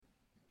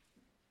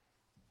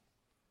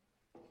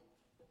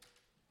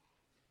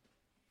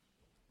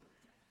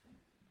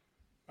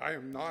I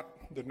am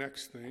not the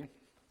next thing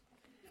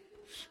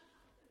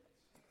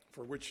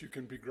for which you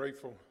can be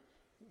grateful.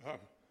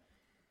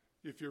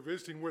 If you're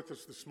visiting with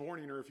us this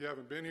morning, or if you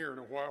haven't been here in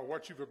a while,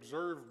 what you've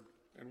observed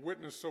and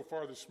witnessed so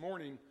far this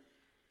morning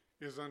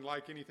is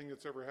unlike anything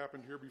that's ever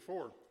happened here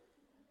before.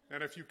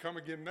 And if you come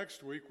again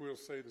next week, we'll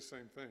say the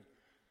same thing.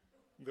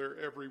 They're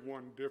every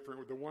one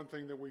different. The one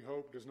thing that we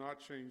hope does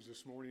not change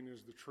this morning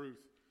is the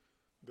truth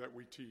that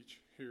we teach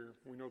here.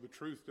 We know the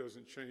truth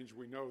doesn't change.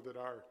 We know that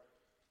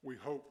we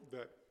hope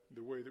that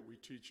the way that we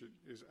teach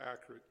it is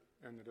accurate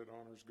and that it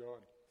honors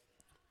God.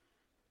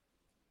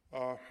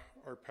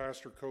 Our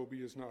pastor, Kobe,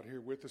 is not here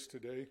with us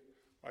today.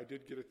 I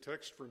did get a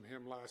text from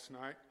him last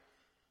night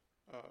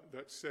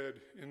that said,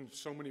 in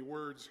so many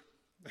words,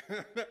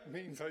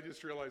 I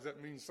just realized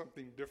that means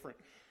something different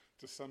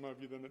to some of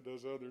you than it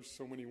does others,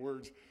 so many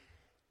words.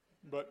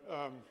 But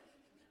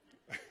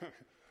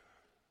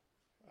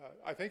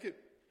I think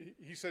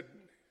he said,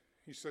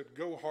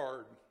 go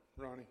hard,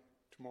 Ronnie,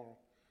 tomorrow.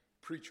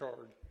 Preach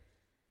hard.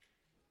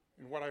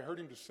 And what I heard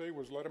him to say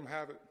was, let him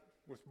have it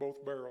with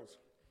both barrels.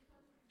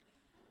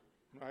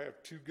 I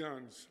have 2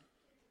 guns,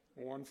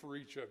 one for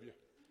each of you.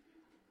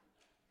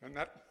 And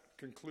that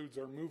concludes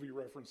our movie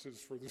references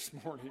for this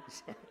morning.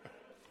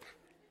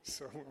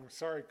 So I'm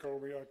sorry,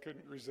 Colby, I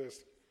couldn't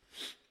resist.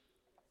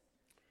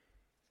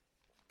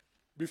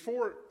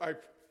 Before I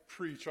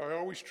preach, I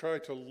always try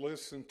to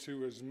listen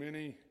to as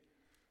many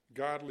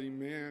godly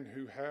men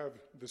who have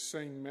the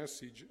same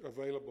message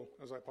available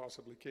as I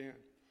possibly can.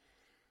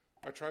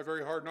 I try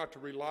very hard not to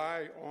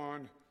rely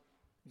on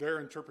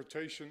their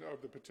interpretation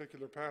of the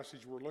particular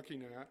passage we're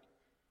looking at,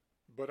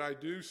 but I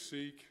do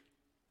seek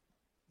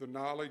the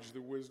knowledge,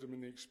 the wisdom,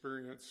 and the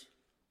experience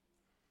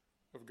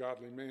of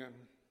godly men.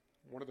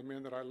 One of the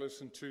men that I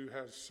listen to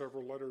has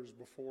several letters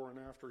before and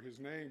after his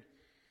name,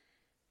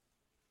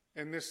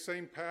 and this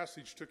same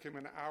passage took him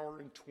 1 hour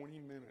and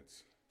 20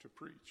 minutes to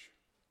preach.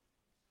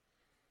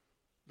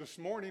 This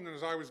morning,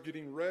 as I was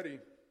getting ready,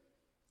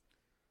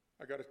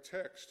 I got a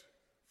text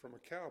from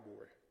a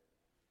cowboy.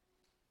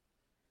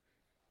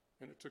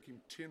 And it took him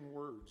 10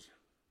 words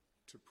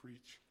to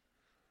preach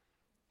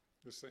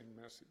the same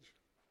message.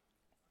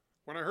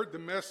 When I heard the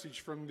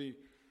message from the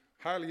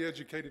highly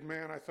educated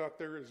man, I thought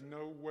there is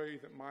no way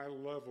that my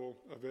level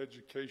of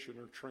education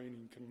or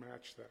training can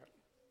match that.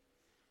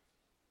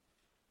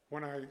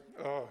 When I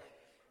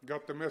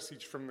got the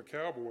message from the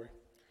cowboy,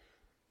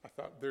 I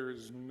thought there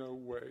is no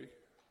way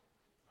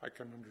I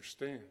can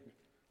understand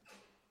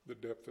the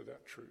depth of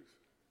that truth.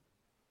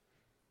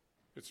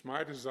 It's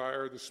my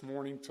desire this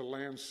morning to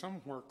land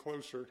somewhere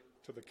closer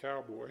to the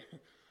cowboy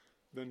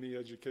than the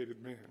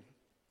educated man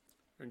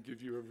and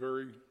give you a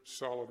very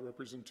solid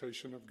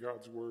representation of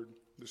God's word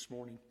this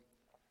morning.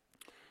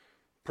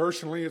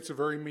 Personally, it's a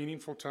very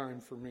meaningful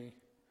time for me.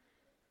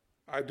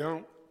 I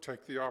don't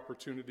take the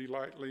opportunity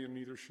lightly, and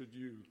neither should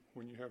you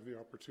when you have the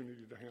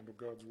opportunity to handle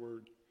God's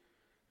word.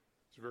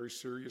 It's a very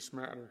serious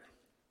matter.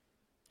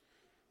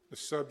 The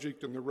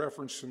subject and the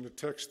reference in the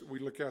text that we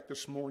look at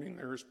this morning,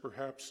 there is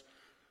perhaps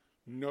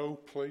no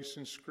place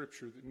in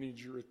Scripture that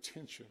needs your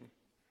attention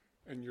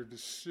and your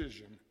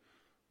decision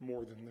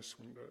more than this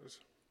one does.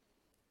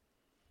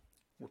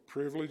 We're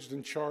privileged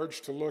and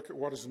charged to look at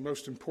what is the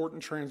most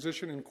important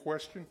transition in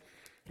question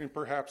in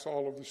perhaps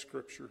all of the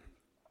Scripture.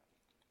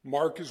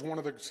 Mark is one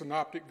of the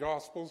synoptic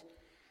Gospels,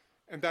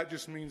 and that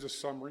just means a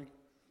summary.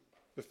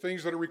 The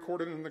things that are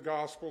recorded in the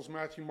Gospels,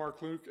 Matthew,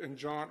 Mark, Luke, and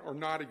John, are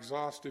not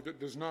exhaustive. It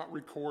does not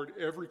record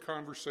every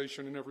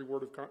conversation and every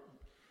word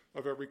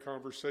of every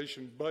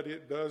conversation, but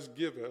it does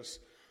give us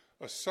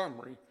a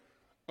summary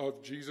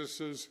of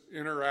Jesus'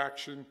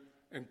 interaction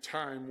and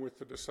time with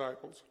the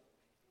disciples.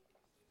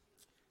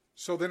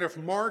 So then if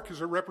Mark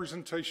is a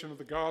representation of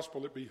the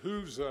gospel, it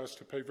behooves us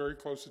to pay very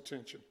close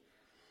attention.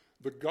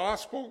 The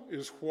gospel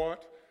is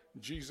what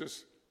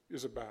Jesus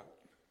is about.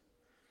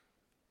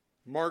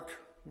 Mark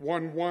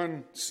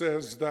 1:1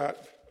 says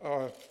that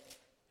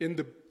in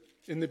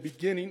the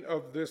beginning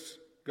of this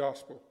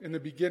gospel, in the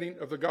beginning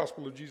of the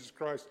gospel of Jesus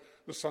Christ,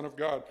 the Son of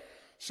God.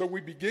 So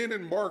we begin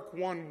in Mark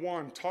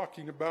 1:1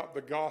 talking about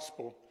the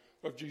gospel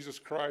of Jesus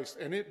Christ,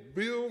 and it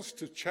builds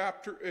to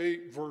chapter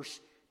 8, verse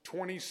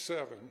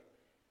 27,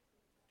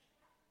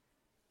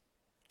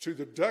 to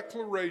the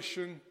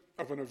declaration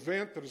of an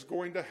event that is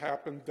going to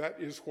happen.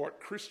 That is what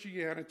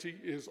Christianity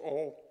is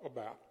all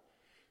about.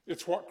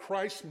 It's what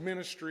Christ's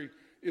ministry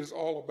is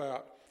all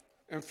about.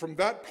 And from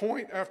that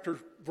point, after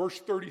verse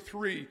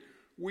 33,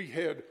 we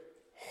head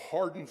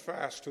hard and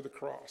fast to the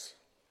cross.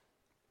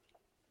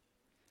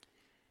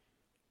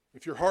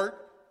 If your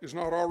heart is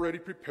not already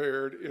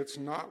prepared, it's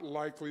not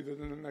likely that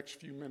in the next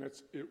few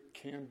minutes it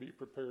can be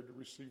prepared to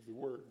receive the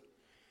word.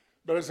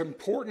 But as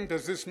important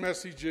as this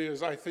message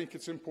is, I think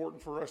it's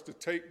important for us to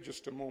take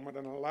just a moment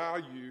and allow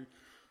you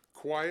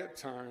quiet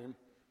time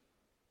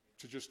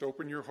to just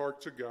open your heart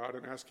to God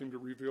and ask Him to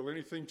reveal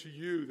anything to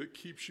you that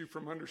keeps you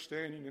from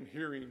understanding and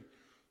hearing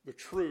the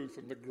truth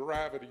and the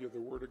gravity of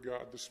the Word of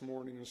God this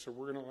morning. And so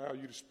we're going to allow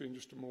you to spend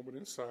just a moment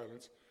in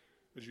silence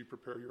as you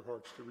prepare your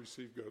hearts to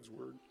receive God's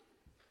Word.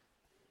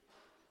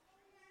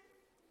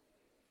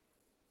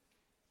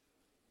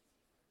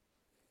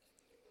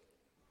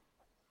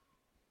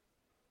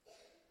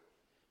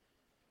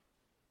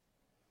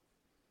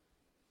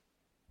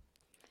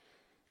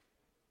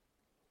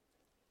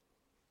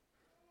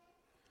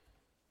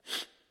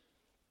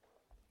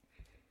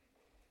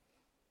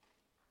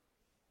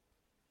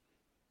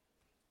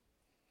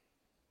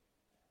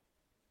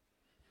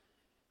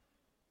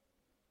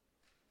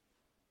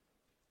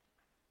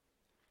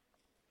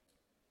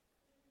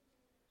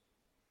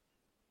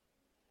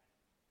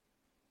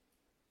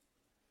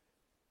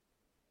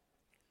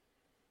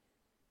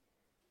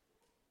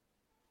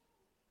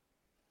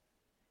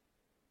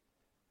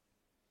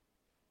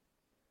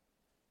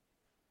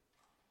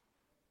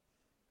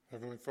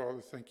 Heavenly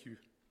Father, thank you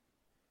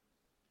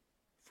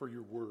for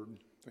your word.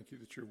 Thank you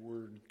that your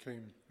word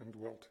came and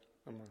dwelt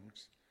among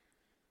us.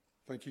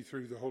 Thank you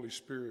through the Holy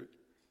Spirit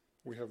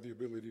we have the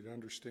ability to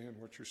understand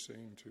what you're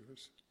saying to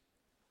us.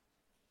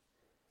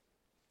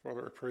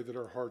 Father, I pray that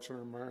our hearts and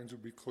our minds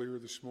would be clear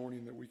this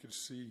morning, that we could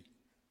see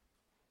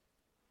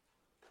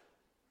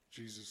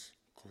Jesus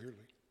clearly.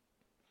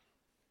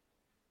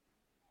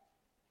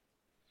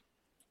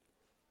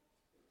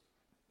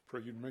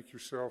 Pray you'd make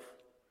yourself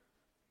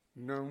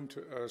known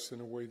to us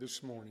in a way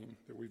this morning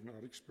that we've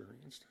not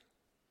experienced.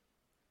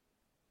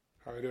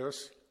 Hide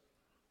us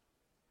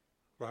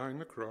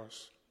behind the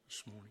cross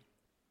this morning.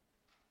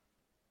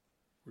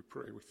 We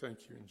pray, we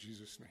thank you in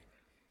Jesus' name.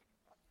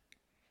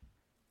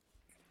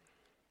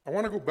 I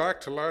want to go back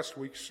to last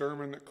week's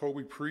sermon that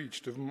Colby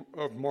preached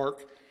of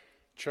Mark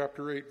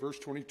chapter 8, verse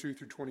 22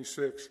 through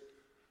 26.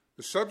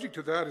 The subject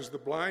of that is the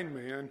blind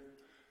man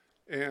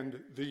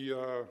and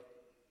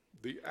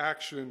the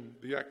action,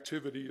 the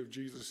activity of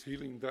Jesus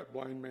healing that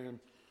blind man.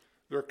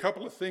 There are a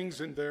couple of things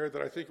in there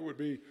that I think it would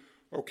be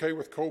okay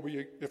with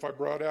Colby if I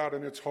brought out,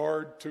 and it's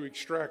hard to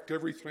extract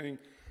everything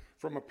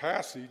from a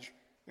passage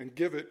and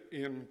give it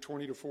in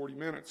 20 to 40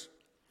 minutes.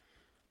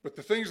 But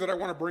the things that I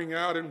want to bring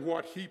out and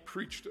what he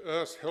preached to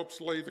us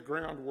helps lay the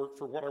groundwork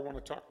for what I want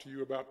to talk to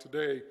you about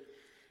today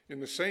in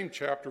the same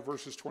chapter,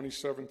 verses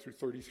 27 through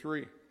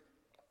 33.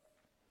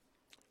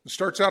 It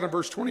starts out in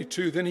verse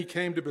 22, "Then he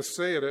came to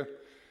Bethsaida,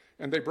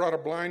 and they brought a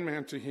blind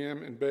man to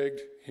him and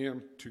begged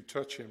him to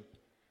touch him."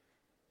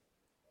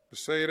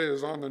 Bethsaida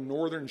is on the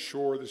northern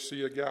shore of the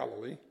Sea of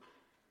Galilee.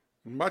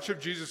 And much of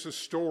Jesus'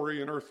 story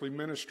and earthly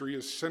ministry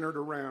is centered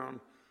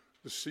around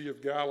the Sea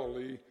of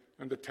Galilee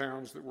and the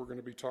towns that we're going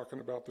to be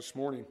talking about this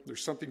morning.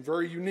 There's something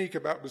very unique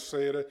about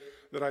Bethsaida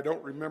that I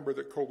don't remember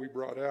that Colby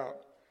brought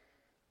out,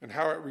 and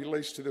how it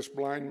relates to this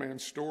blind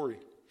man's story.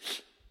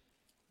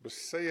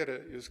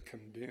 Bethsaida is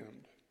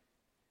condemned.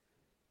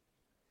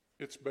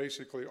 It's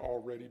basically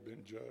already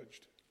been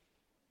judged.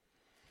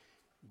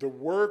 The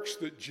works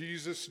that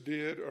Jesus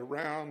did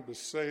around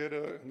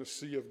Bethsaida and the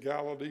Sea of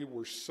Galilee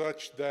were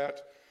such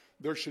that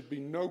there should be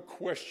no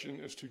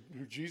question as to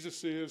who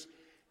Jesus is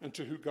and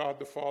to who God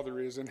the Father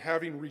is. And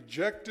having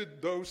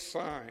rejected those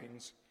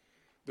signs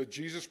that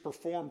Jesus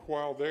performed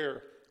while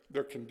there,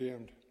 they're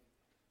condemned.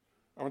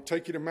 I want to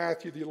take you to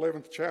Matthew, the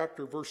 11th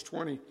chapter, verse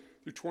 20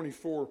 through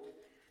 24.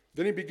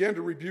 "Then he began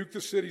to rebuke the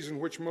cities in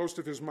which most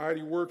of his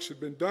mighty works had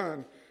been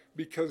done,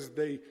 because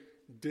they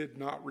did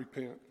not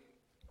repent.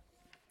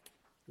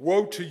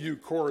 Woe to you,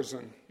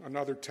 Chorazin,"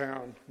 another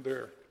town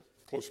there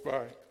close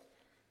by.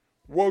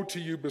 "Woe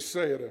to you,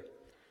 Bethsaida.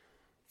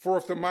 For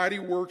if the mighty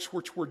works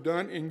which were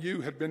done in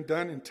you had been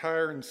done in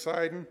Tyre and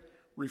Sidon,"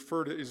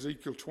 refer to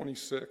Ezekiel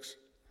 26,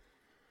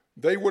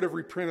 "they would have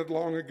repented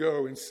long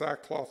ago in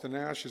sackcloth and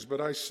ashes.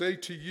 But I say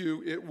to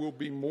you, it will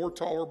be more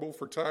tolerable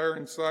for Tyre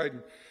and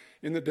Sidon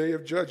in the day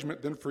of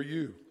judgment than for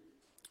you.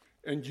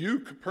 And you,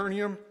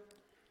 Capernaum,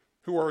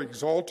 who are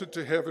exalted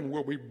to heaven,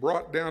 will be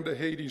brought down to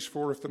Hades.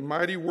 For if the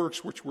mighty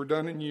works which were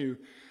done in you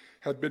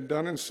had been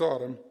done in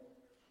Sodom,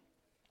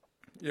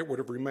 it would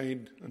have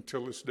remained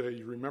until this day."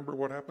 You remember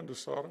what happened to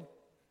Sodom?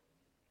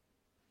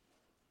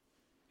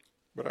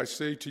 "But I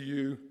say to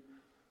you,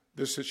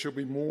 this it shall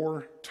be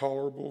more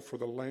tolerable for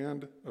the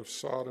land of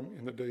Sodom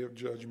in the day of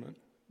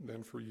judgment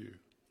than for you."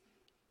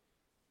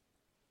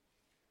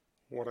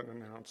 What an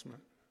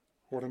announcement.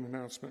 What an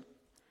announcement.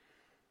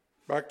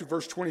 Back to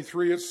verse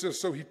 23, it says,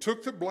 "So he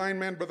took the blind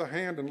man by the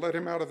hand and led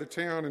him out of the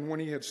town. And when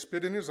he had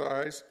spit in his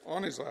eyes,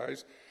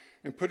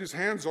 and put his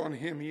hands on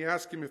him, he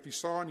asked him if he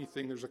saw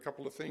anything." There's a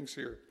couple of things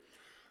here.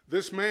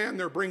 This man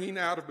they're bringing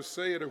out of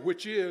Bethsaida,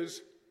 which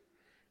is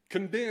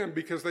condemned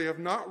because they have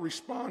not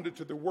responded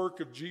to the work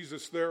of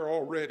Jesus there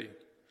already.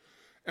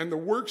 And the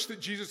works that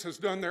Jesus has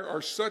done there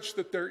are such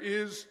that there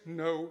is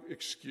no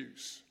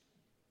excuse.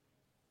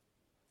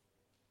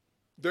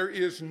 There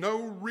is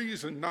no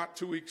reason not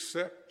to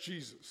accept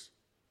Jesus,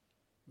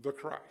 the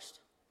Christ.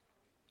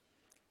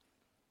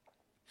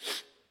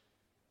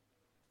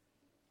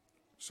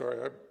 Sorry,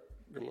 I've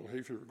got a little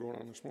hay fever going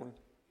on this morning.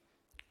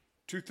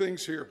 Two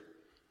things here.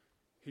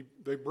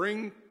 They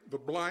bring the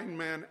blind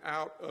man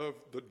out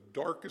of the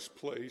darkest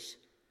place,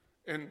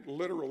 and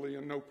literally,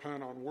 and no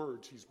pun on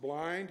words, he's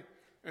blind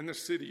and the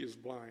city is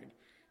blind.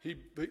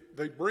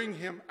 They bring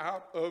him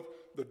out of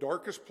the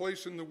darkest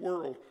place in the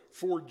world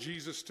for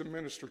Jesus to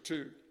minister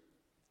to.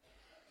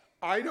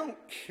 I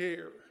don't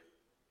care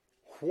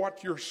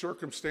what your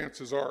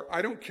circumstances are.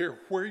 I don't care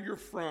where you're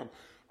from.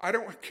 I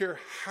don't care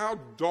how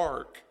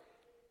dark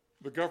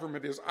the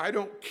government is. I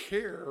don't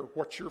care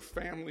what your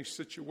family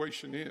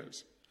situation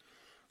is.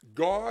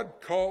 God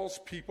calls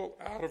people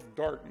out of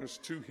darkness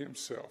to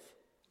himself.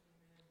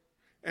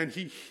 And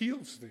he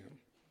heals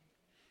them.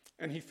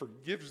 And he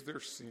forgives their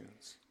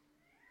sins.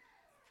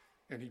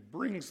 And he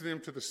brings them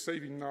to the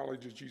saving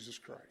knowledge of Jesus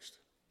Christ.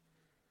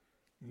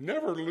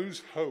 Never lose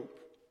hope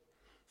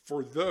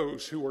for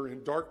those who are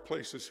in dark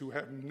places, who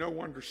have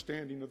no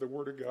understanding of the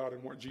Word of God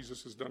and what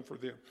Jesus has done for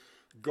them.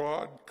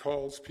 God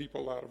calls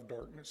people out of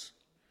darkness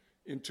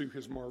into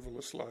his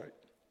marvelous light.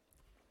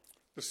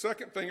 The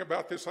second thing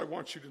about this I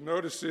want you to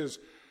notice is,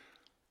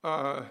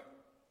 and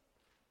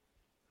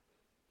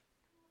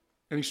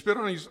he spit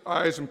on his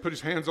eyes and put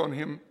his hands on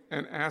him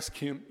and asked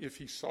him if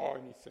he saw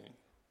anything.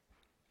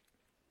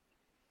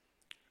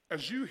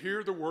 As you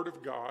hear the word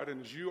of God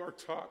and as you are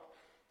taught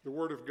the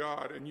word of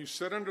God and you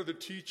sit under the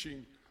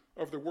teaching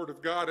of the word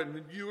of God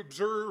and you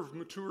observe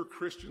mature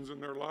Christians in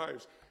their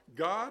lives,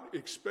 God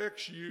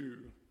expects you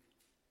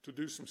to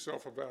do some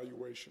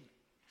self-evaluation.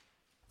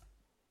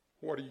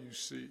 What do you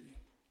see?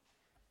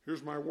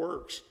 Here's my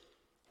works.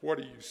 What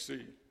do you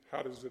see?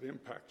 How does it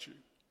impact you?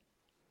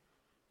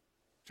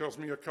 Tells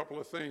me a couple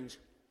of things.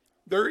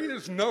 There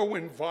is no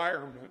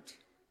environment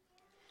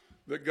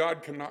that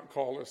God cannot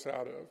call us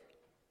out of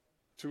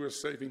to a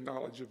saving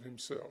knowledge of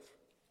himself.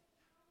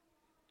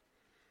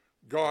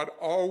 God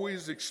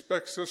always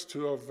expects us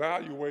to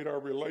evaluate our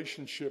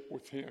relationship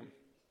with him.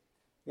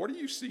 What do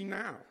you see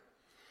now?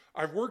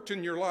 I've worked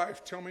in your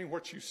life. Tell me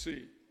what you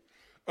see.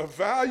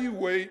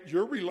 Evaluate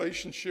your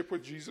relationship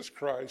with Jesus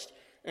Christ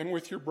and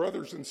with your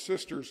brothers and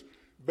sisters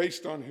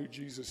based on who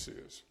Jesus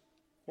is.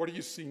 What do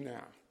you see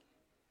now?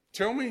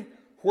 Tell me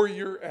where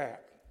you're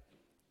at.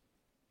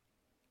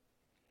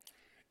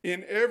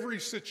 In every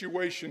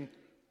situation,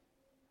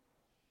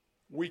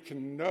 we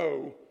can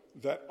know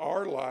that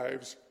our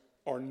lives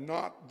are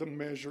not the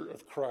measure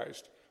of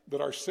Christ,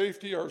 that our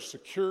safety, our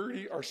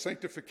security, our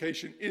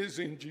sanctification is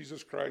in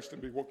Jesus Christ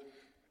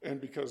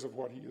and because of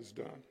what he has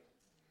done.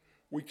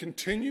 We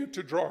continue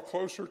to draw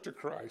closer to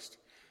Christ,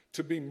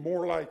 to be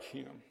more like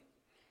him.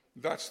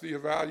 That's the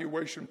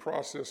evaluation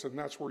process, and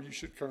that's where you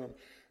should come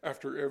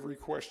after every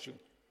question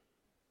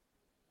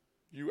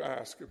you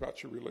ask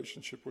about your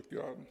relationship with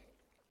God.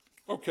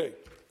 Okay,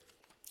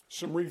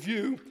 some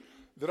review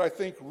that I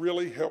think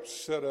really helps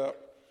set up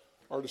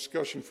our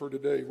discussion for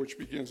today, which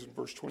begins in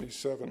verse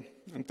 27.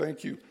 And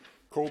thank you,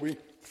 Colby,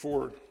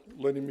 for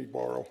letting me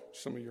borrow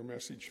some of your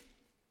message.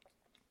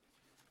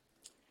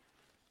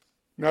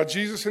 Now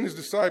Jesus and his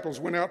disciples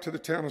went out to the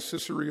town of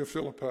Caesarea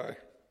Philippi.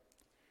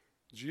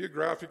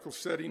 Geographical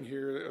setting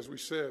here, as we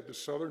said, the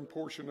southern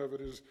portion of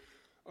it is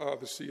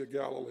the Sea of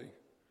Galilee.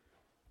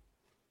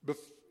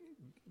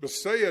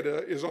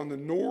 Bethsaida is on the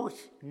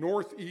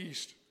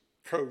northeast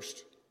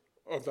coast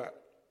of that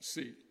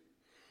sea.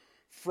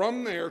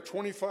 From there,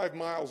 25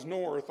 miles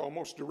north,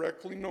 almost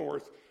directly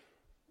north,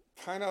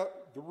 kind of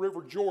the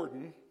River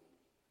Jordan,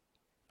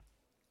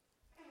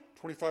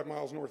 25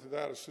 miles north of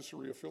that is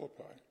Caesarea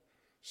Philippi.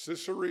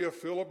 Caesarea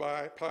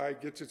Philippi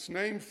gets its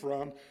name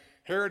from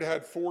Herod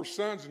had 4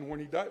 sons, and when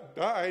he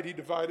died, he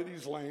divided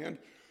his land.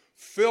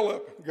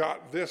 Philip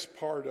got this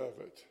part of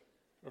it,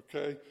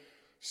 okay?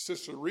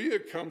 Caesarea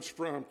comes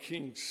from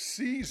King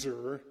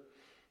Caesar,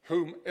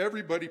 whom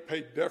everybody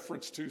paid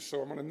deference to.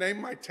 So I'm going to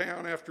name my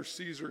town after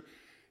Caesar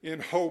in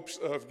hopes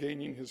of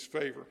gaining his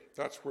favor.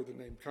 That's where the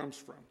name comes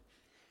from.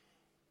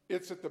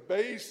 It's at the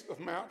base of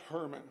Mount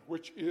Hermon,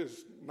 which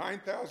is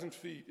 9,000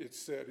 feet,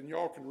 it's said. And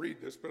y'all can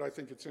read this, but I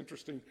think it's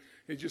interesting.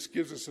 It just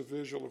gives us a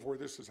visual of where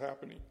this is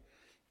happening.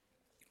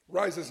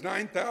 Rises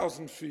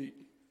 9,000 feet.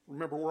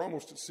 Remember, we're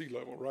almost at sea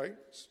level, right?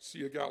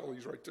 Sea of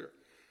Galilee's right there.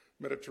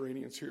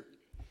 Mediterranean's here.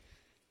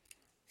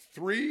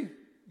 3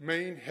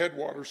 main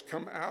headwaters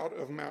come out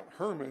of Mount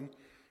Hermon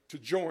to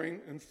join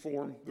and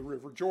form the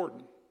River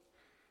Jordan.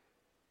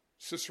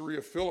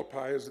 Caesarea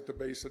Philippi is at the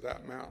base of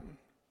that mountain.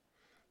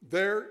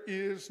 There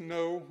is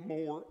no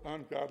more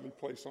ungodly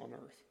place on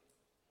earth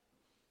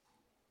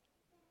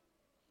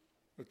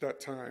at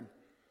that time.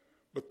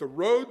 But the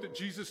road that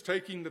Jesus is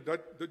taking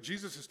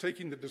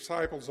the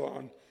disciples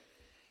on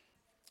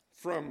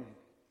from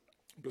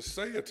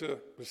Bethsaida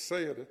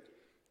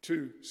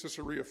to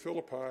Caesarea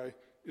Philippi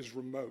is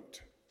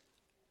remote.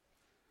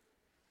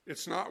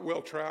 It's not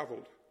well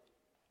traveled.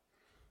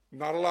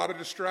 Not a lot of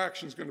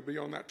distractions going to be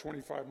on that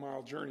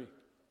 25-mile journey.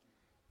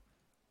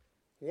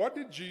 What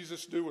did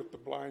Jesus do with the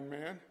blind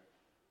man?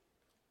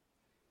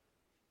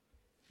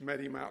 Met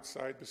him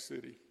outside the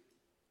city.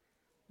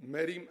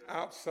 Met him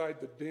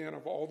outside the den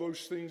of all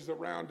those things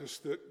around us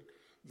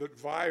that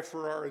vie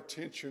for our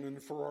attention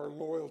and for our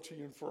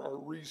loyalty and for our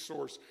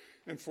resource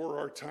and for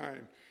our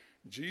time.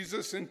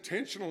 Jesus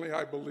intentionally,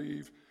 I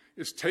believe,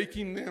 is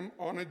taking them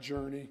on a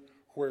journey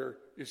where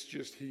it's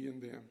just he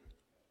and them.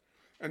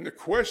 And the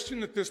question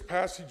that this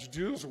passage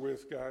deals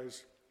with,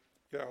 guys,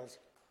 gals,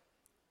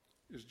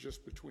 is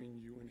just between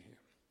you and him.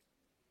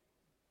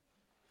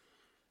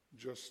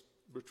 Just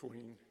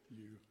between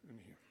you and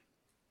him.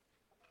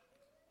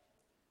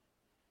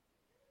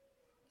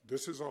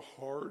 This is a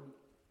hard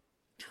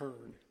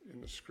turn in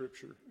the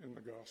scripture, in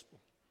the gospel.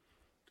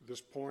 To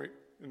this point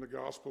in the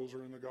gospels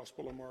or in the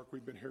gospel of Mark,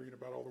 we've been hearing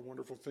about all the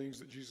wonderful things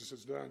that Jesus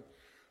has done.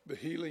 The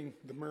healing,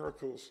 the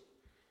miracles,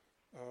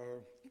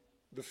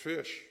 the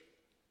fish,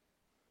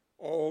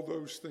 all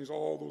those things,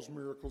 all those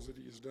miracles that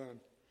he has done.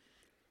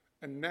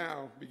 And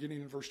now,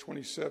 beginning in verse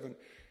 27,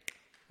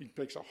 he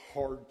takes a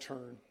hard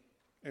turn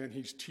and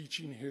he's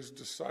teaching his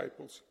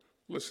disciples.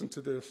 Listen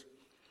to this.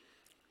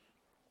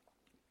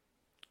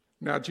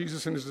 Now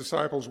Jesus and his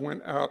disciples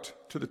went out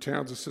to the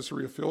towns of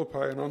Caesarea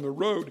Philippi, and on the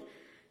road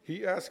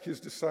he asked his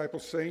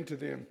disciples, saying to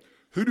them,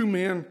 "Who do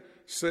men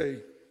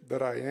say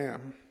that I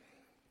am?"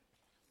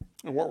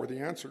 And what were the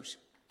answers?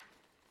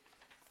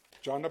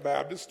 John the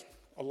Baptist,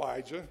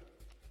 Elijah.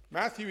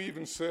 Matthew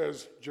even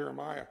says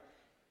Jeremiah.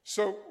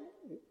 So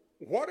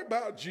what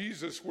about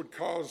Jesus would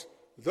cause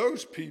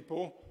those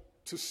people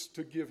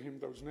to give him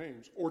those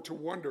names, or to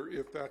wonder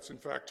if that's in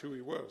fact who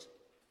he was?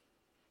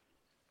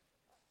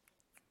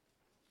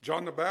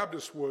 John the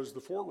Baptist was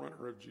the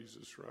forerunner of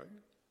Jesus, right?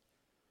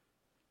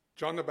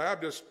 John the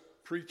Baptist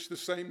preached the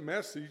same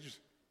message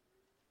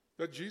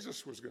that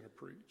Jesus was going to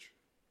preach.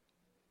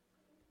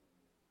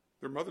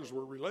 Their mothers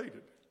were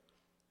related.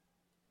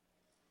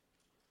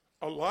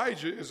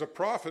 Elijah is a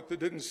prophet that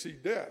didn't see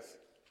death,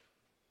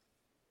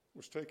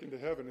 was taken to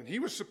heaven, and he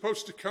was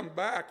supposed to come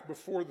back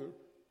before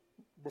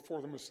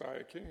the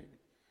Messiah came.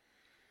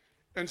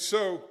 And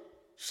so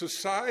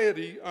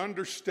society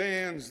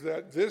understands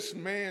that this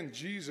man,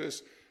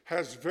 Jesus,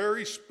 has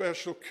very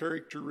special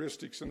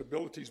characteristics and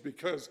abilities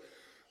because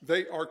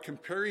they are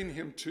comparing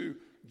him to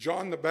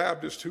John the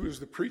Baptist, who is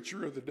the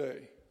preacher of the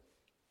day.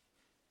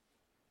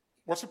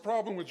 What's the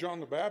problem with John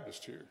the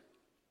Baptist here?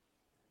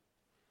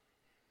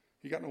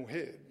 He got no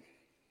head.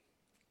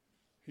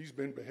 He's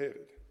been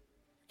beheaded.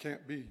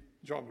 Can't be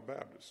John the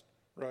Baptist,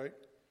 right?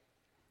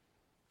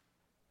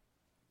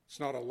 It's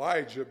not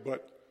Elijah,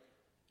 but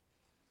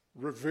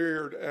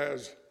revered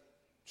as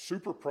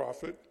super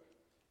prophet.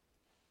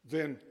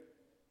 Then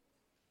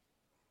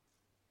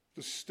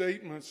the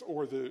statements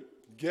or the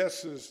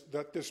guesses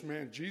that this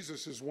man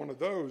Jesus is one of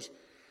those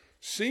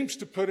seems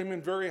to put him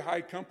in very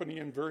high company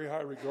and very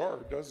high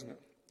regard, doesn't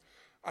it?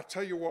 I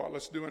tell you what,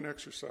 let's do an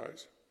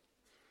exercise.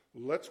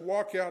 Let's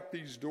walk out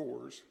these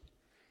doors,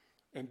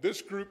 and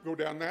this group go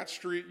down that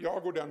street, y'all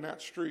go down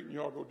that street, and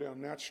y'all go down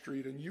that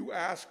street, and you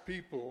ask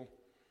people,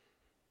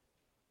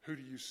 who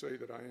do you say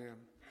that I am?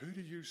 Who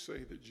do you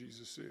say that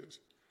Jesus is?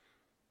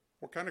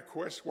 What kind of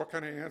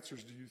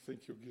answers do you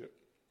think you'll get?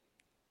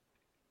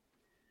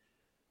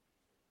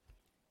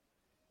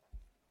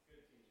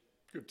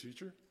 Good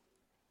teacher.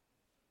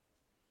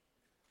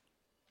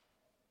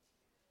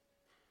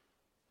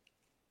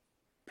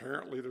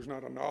 Apparently, there's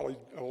not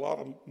a lot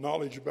of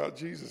knowledge about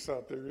Jesus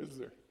out there, is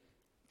there?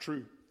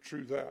 True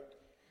that.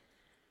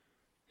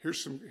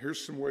 Here's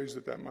some ways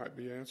that might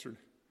be answered.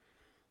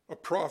 A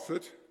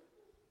prophet,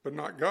 but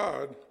not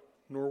God,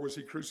 nor was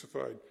he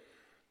crucified.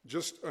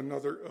 Just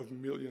another of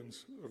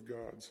millions of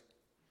gods.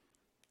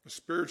 A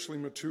spiritually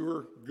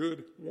mature,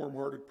 good,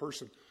 warm-hearted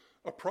person.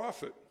 A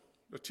prophet,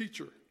 a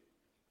teacher.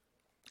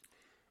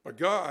 A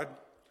God,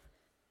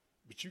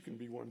 but you can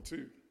be one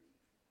too.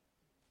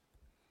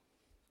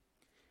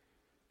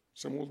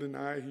 Some will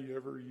deny he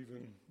ever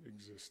even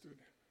existed.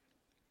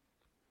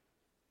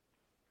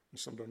 And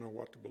some don't know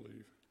what to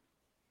believe.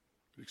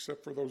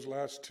 Except for those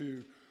last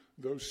two,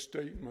 those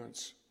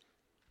statements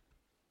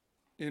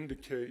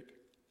indicate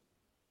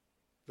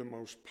the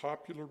most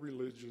popular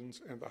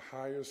religions and the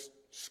highest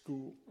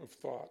school of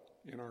thought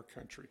in our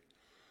country.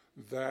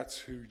 That's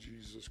who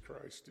Jesus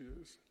Christ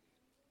is.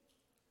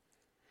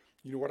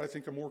 You know what I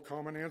think a more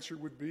common answer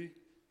would be?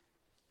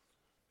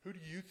 Who do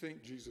you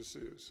think Jesus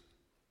is?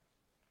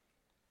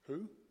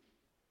 Who?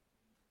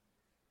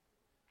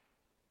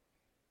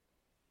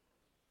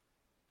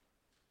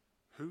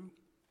 Who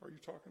are you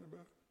talking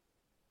about?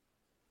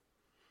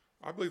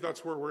 I believe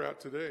that's where we're at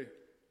today.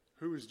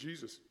 Who is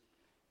Jesus?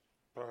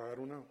 I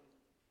don't know.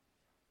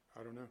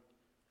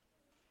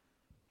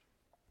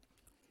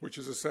 Which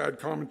is a sad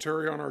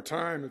commentary on our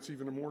time. It's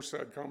even a more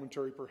sad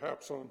commentary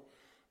perhaps on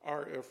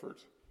our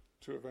effort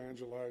to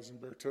evangelize and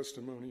bear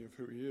testimony of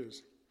who he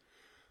is.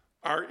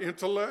 Our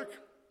intellect,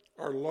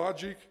 our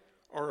logic,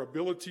 our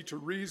ability to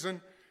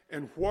reason,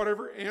 and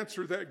whatever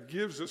answer that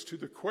gives us to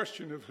the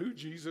question of who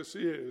Jesus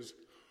is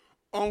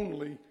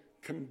only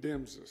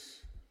condemns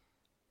us.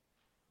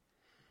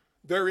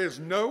 There is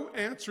no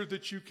answer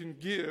that you can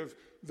give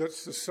that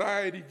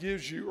society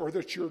gives you, or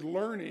that your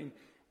learning,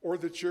 or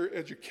that your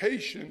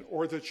education,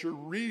 or that your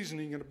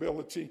reasoning and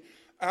ability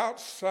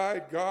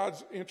outside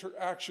God's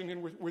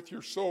interaction with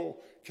your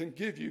soul can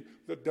give you,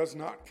 that does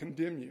not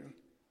condemn you.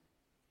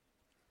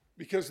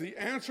 Because the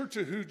answer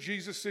to who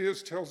Jesus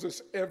is tells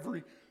us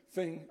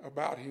everything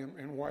about him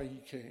and why he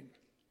came.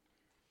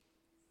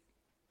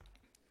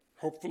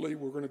 Hopefully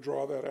we're going to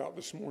draw that out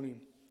this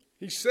morning.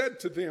 He said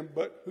to them,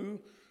 "But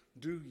who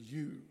do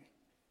you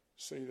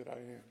say that I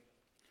am?"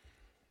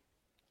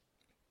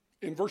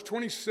 In verse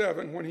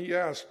 27, when he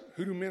asked,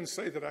 "Who do men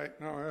say that I..."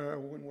 No,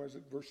 when was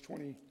it? Verse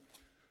 20.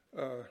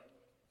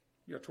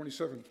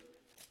 27.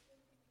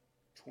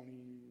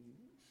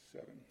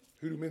 27.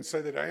 Who do men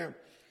say that I am?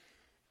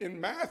 In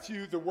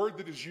Matthew, the word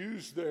that is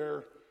used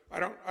there, I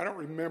don't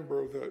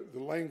remember the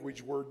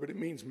language word, but it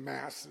means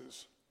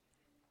masses.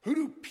 Who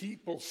do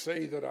people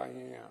say that I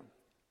am?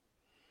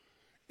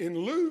 In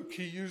Luke,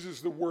 he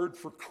uses the word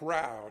for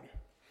crowd.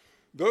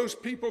 Those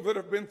people that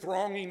have been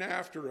thronging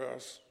after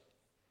us,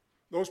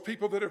 those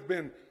people that have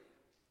been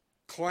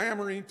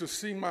clamoring to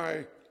see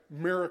my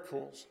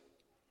miracles,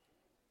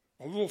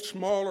 a little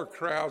smaller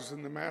crowds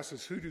than the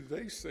masses, who do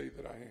they say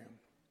that I am?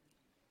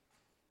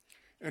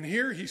 And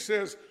here he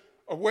says,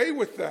 away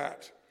with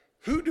that.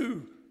 Who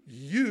do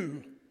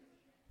you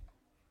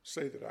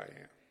say that I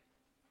am?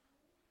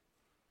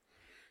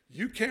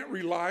 You can't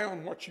rely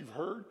on what you've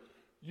heard.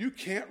 You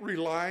can't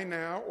rely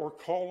now or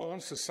call on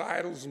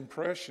society's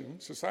impression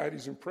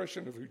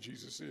of who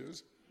Jesus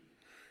is.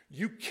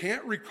 You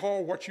can't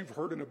recall what you've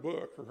heard in a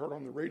book or heard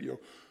on the radio.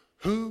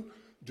 Who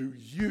do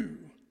you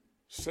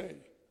say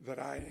that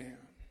I am?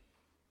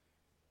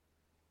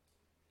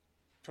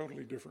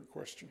 Totally different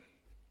question.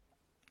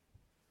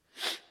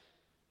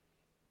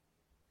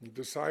 The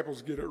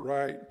disciples get it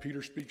right.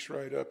 Peter speaks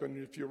right up, and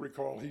if you'll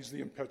recall, he's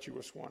the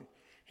impetuous one.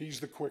 He's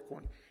the quick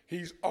one.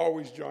 He's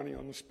always Johnny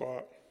on the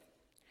spot.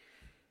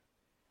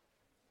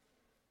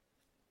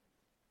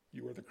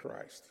 You are the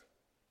Christ.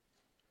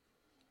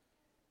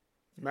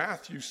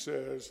 Matthew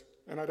says,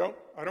 and I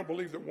don't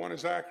believe that one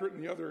is accurate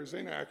and the other is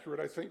inaccurate.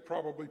 I think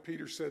probably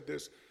Peter said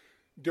this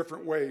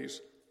different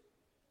ways.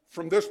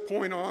 From this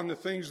point on, the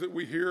things that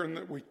we hear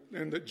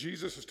and that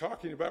Jesus is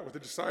talking about with the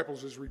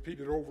disciples is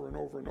repeated over and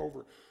over and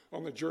over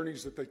on the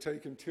journeys that they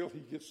take until he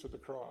gets to the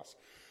cross.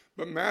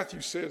 But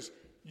Matthew says,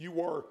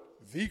 you are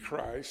the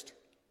Christ,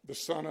 the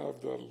Son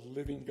of the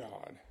living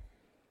God.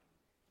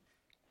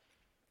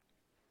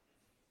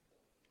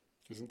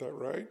 Isn't that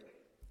right?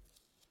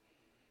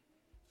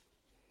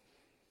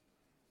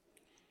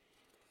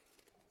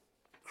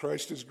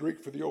 Christ is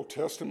Greek for the Old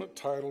Testament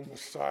title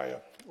Messiah,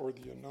 or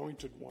the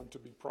anointed one to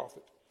be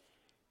prophet,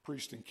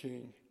 priest, and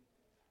king.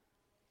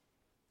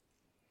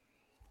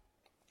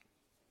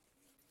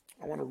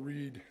 I want to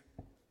read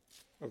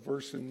a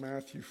verse in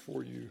Matthew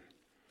for you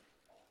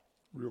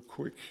real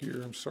quick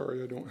here. I'm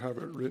sorry I don't have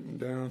it written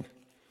down.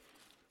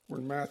 We're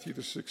in Matthew,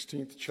 the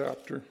 16th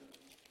chapter.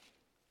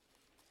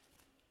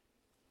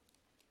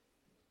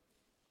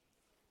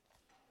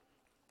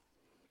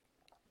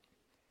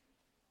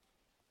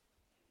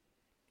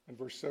 In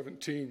verse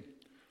 17,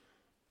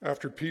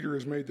 after Peter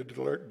has made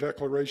the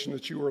declaration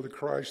that you are the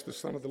Christ, the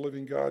Son of the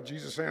living God,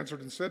 Jesus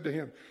answered and said to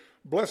him,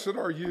 Blessed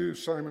are you,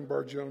 Simon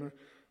Bar-Jonah,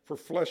 for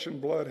flesh and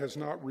blood has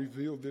not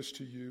revealed this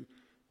to you,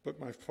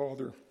 but my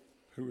Father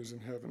who is in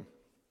heaven.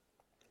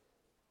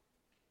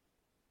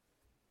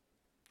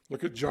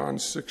 Look at John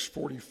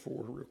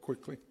 6:44 real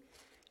quickly.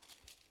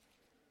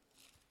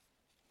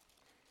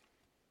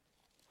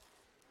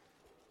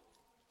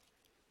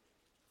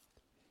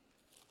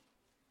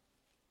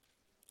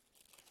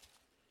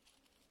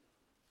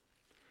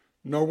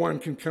 No one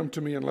can come to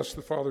me unless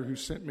the Father who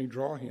sent me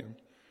draw him,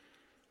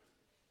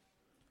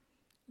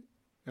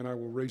 and I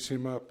will raise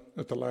him up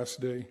at the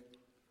last day.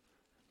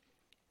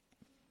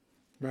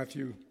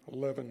 Matthew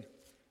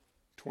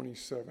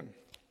 11:27.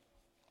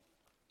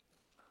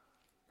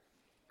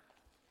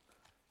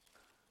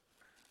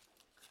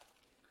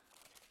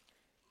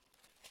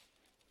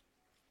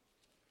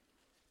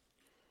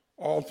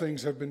 All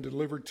things have been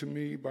delivered to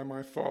me by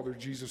my Father,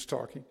 Jesus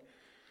talking.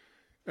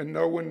 And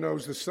no one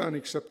knows the Son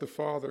except the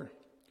Father,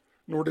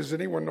 nor does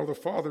anyone know the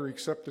Father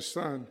except the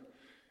Son,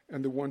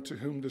 and the one to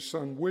whom the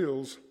Son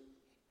wills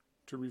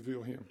to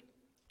reveal him.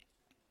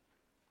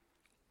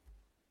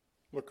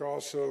 Look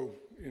also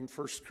in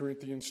 1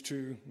 Corinthians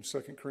 2 and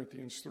 2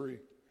 Corinthians 3.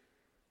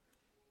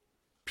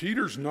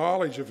 Peter's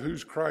knowledge of who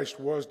Christ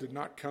was did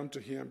not come to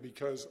him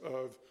because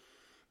of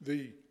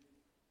the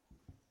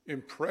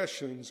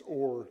impressions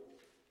or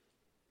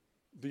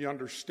the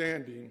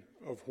understanding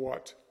of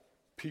what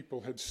people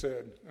had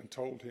said and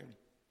told him.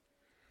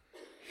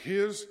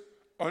 His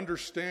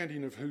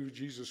understanding of who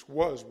Jesus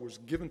was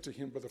given to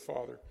him by the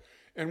Father.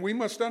 And we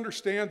must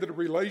understand that a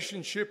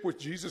relationship with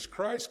Jesus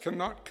Christ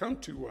cannot come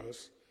to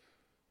us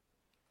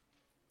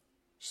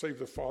save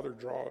the Father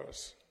draw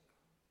us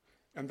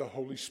and the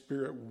Holy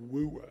Spirit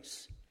woo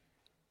us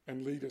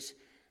and lead us.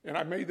 And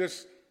I made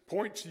this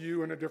point to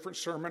you in a different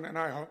sermon, and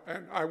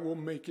I will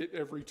make it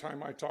every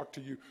time I talk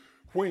to you.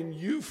 When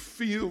you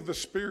feel the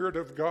Spirit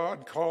of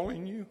God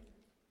calling you,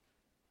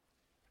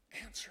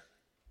 answer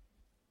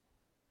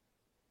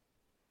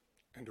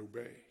and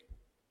obey.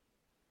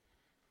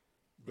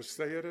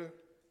 Bethsaida,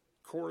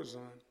 Chorazin,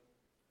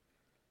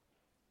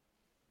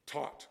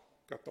 taught,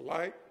 got the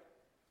light,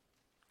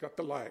 taught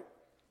the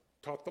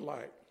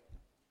light.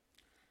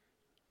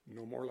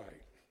 No more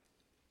light.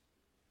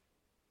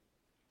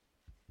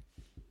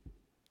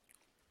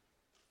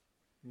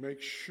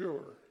 Make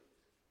sure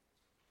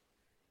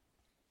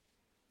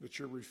that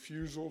your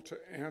refusal to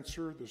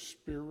answer the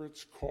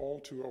Spirit's call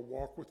to a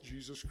walk with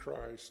Jesus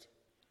Christ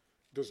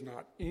does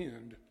not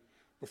end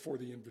before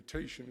the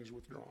invitation is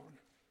withdrawn.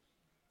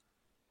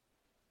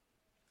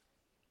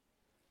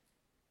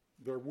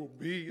 There will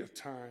be a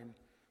time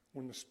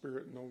when the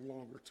Spirit no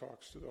longer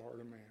talks to the heart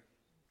of man.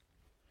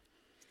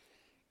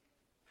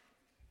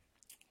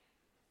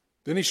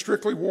 Then he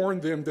strictly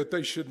warned them that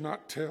they should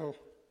not tell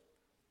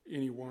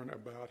anyone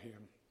about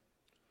him.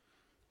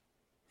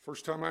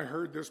 First time I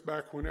heard this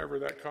back whenever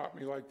that caught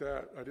me like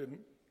that, I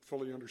didn't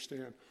fully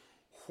understand.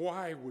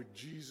 Why would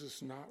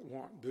Jesus not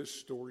want this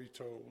story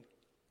told?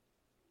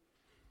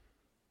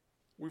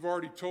 We've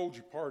already told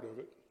you part of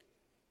it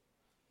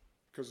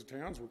because the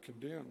towns were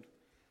condemned.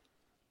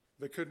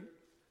 They couldn't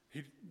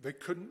They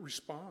couldn't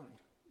respond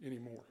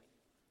anymore.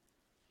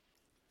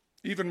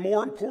 Even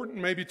more important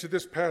maybe to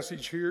this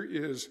passage here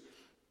is,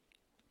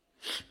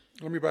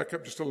 let me back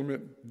up just a little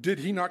bit. Did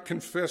he not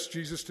confess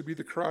Jesus to be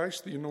the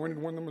Christ, the anointed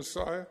one, the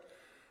Messiah?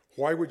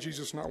 Why would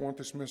Jesus not want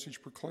this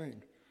message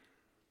proclaimed?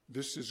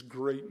 This is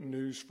great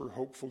news for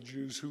hopeful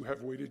Jews who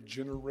have waited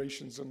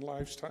generations and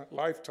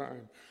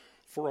lifetime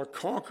for a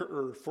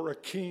conqueror, for a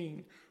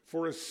king,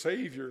 for a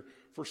savior,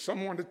 for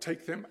someone to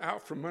take them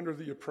out from under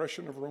the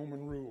oppression of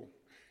Roman rule.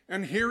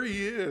 And here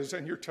he is,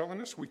 and you're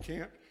telling us we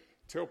can't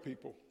tell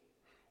people.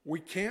 We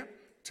can't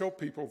tell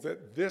people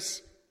that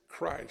this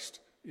Christ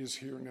is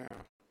here now.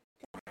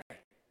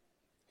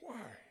 Why?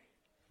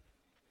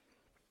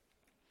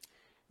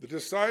 The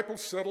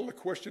disciples settle the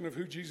question of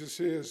who Jesus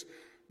is,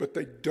 but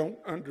they don't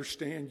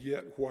understand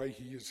yet why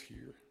he is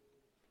here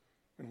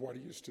and what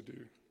he is to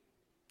do.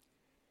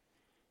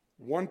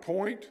 One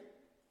point,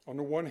 on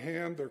the one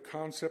hand, their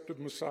concept of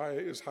Messiah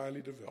is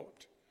highly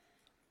developed.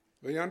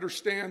 They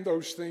understand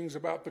those things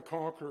about the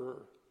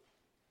conqueror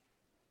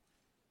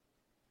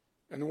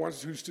and the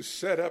ones who's to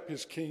set up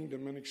his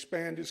kingdom and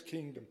expand his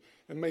kingdom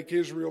and make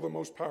Israel the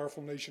most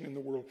powerful nation in the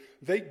world.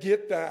 They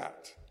get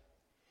that.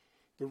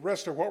 The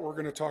rest of what we're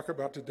going to talk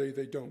about today,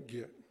 they don't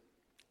get.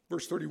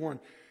 Verse 31,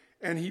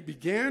 and he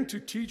began to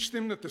teach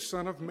them that the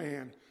Son of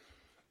Man.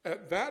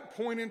 At that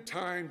point in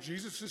time,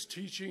 Jesus'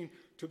 teaching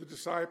to the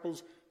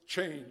disciples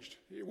changed.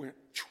 It went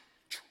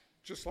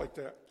just like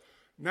that.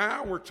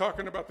 Now we're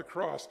talking about the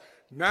cross.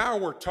 Now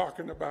we're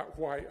talking about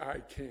why I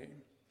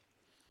came.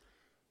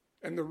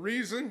 And the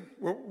reason,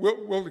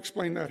 we'll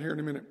explain that here in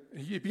a minute.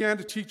 He began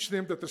to teach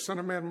them that the Son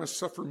of Man must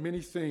suffer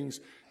many things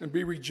and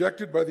be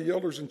rejected by the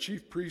elders and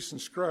chief priests and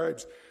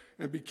scribes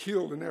and be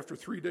killed and after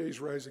 3 days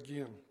rise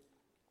again.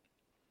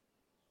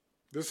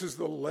 This is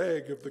the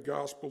leg of the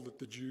gospel that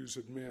the Jews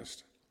had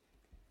missed.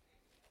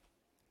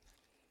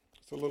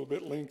 It's a little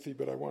bit lengthy,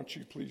 but I want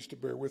you please to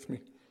bear with me.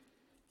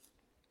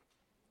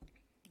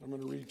 I'm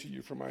going to read to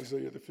you from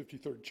Isaiah, the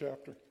 53rd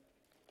chapter.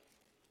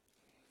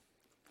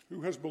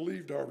 Who has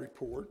believed our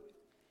report?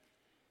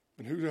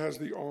 And who has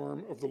the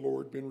arm of the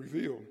Lord been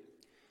revealed?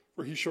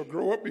 For he shall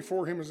grow up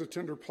before him as a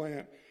tender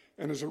plant,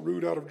 and as a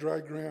root out of dry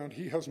ground.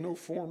 He has no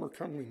form or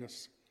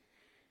comeliness.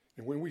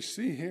 And when we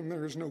see him,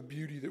 there is no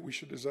beauty that we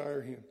should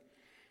desire him.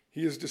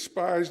 He is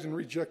despised and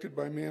rejected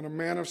by men, a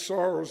man of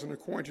sorrows and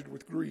acquainted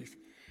with grief.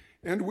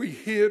 And we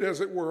hid, as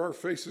it were, our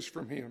faces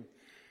from him.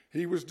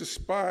 He was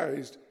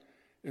despised,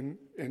 and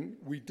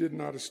we did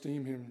not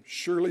esteem him.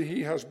 Surely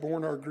he has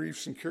borne our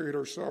griefs and carried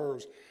our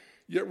sorrows.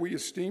 Yet we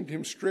esteemed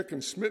him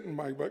stricken, smitten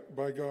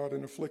by God,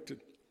 and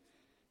afflicted.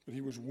 But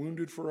he was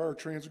wounded for our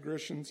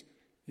transgressions.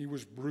 He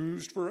was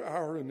bruised for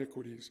our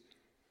iniquities.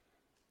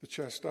 The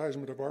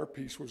chastisement of our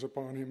peace was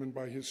upon him, and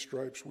by his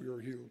stripes we are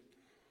healed.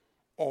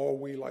 All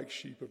we like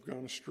sheep have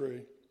gone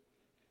astray.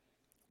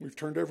 We've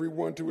turned every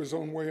one to his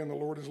own way, and the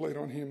Lord has laid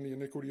on him the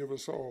iniquity of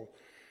us all.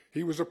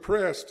 He was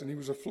oppressed, and he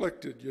was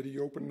afflicted, yet he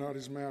opened not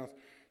his mouth.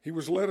 He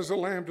was led as a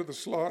lamb to the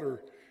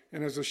slaughter,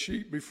 and as a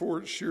sheep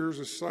before its shears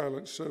is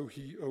silent, so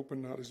he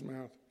opened not his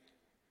mouth.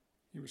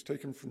 He was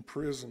taken from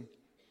prison.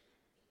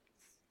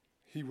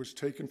 He was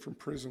taken from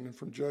prison and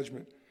from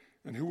judgment.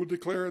 And who will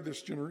declare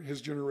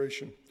his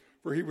generation?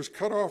 For he was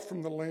cut off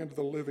from the land of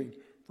the living.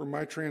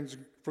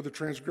 For the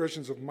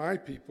transgressions of my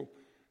people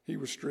he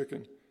was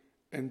stricken,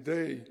 and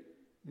they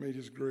made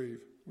his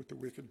grave with the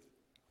wicked.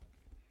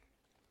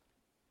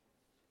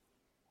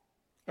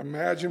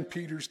 Imagine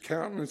Peter's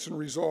countenance and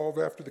resolve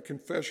after the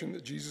confession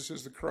that Jesus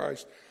is the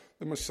Christ,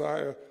 the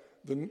Messiah,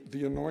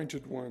 the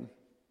anointed one.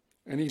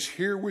 And he's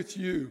here with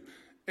you.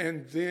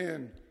 And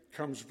then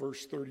comes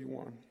verse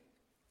 31.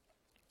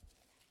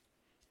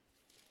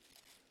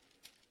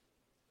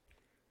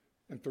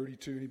 And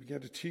 32, and he began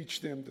to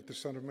teach them that the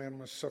Son of Man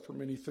must suffer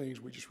many things.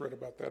 We just read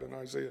about that in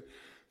Isaiah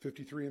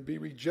 53. And be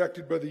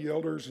rejected by the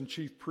elders and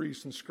chief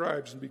priests and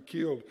scribes and be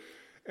killed.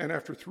 And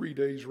after 3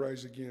 days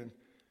rise again.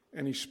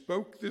 And he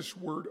spoke this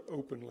word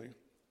openly.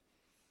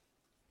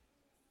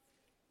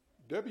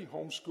 Debbie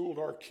homeschooled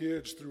our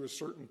kids through a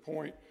certain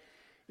point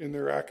in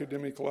their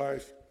academic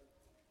life.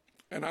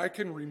 And I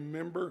can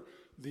remember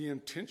the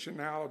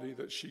intentionality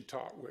that she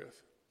taught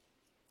with.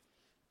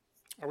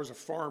 I was a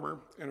farmer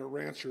and a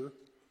rancher.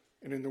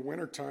 And in the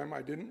wintertime,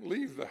 I didn't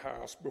leave the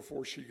house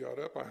before she got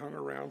up. I hung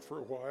around for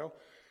a while.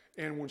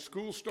 And when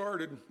school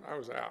started, I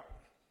was out.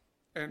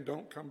 And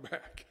don't come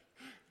back.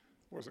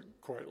 Wasn't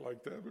quite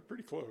like that, but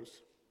pretty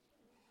close.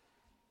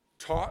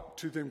 Taught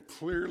to them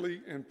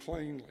clearly and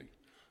plainly.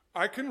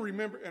 I can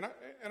remember,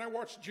 and I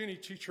watched Jenny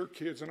teach her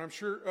kids, and I'm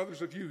sure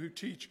others of you who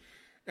teach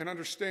and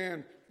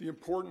understand the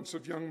importance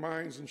of young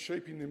minds and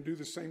shaping them do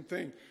the same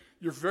thing.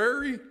 You're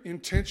very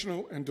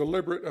intentional and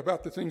deliberate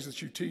about the things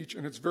that you teach,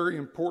 and it's very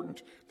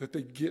important that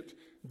they get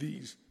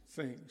these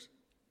things.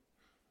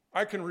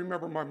 I can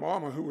remember my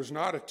mama, who was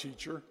not a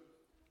teacher,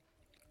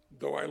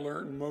 though I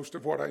learned most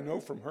of what I know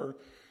from her,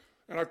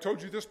 and I've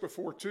told you this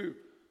before too,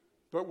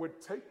 but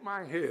would take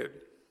my head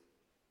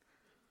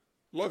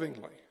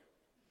lovingly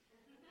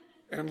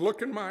and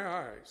look in my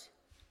eyes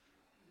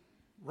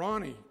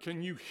Ronnie,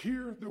 can you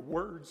hear the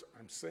words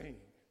I'm saying?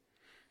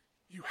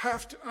 You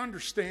have to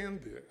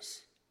understand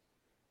this.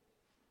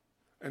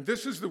 And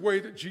this is the way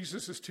that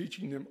Jesus is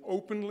teaching them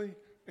openly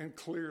and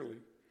clearly,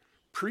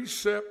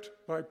 precept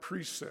by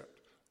precept,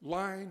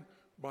 line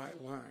by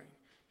line.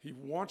 He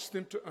wants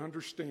them to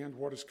understand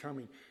what is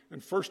coming.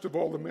 And first of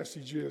all, the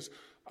message is,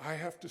 I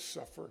have to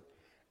suffer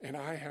and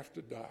I have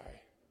to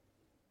die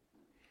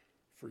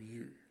for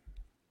you.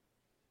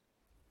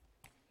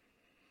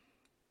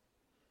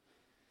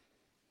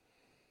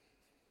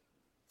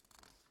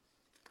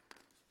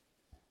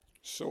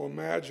 So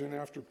imagine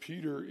after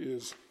Peter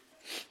is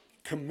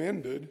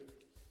commended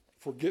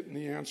for getting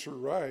the answer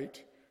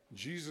right,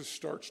 Jesus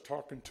starts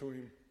talking to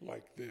him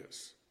like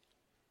this.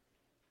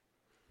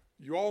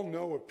 You all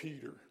know of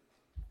Peter.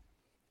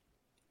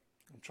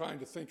 I'm trying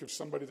to think of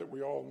somebody that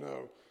we all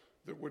know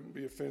that wouldn't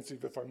be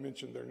offensive if I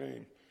mentioned their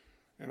name,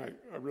 and I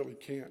really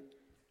can't.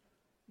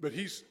 But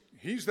he's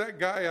that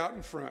guy out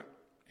in front.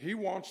 He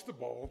wants the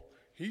ball.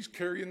 He's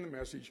carrying the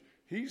message.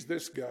 He's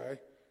this guy.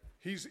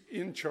 He's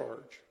in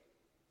charge.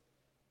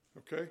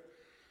 Okay?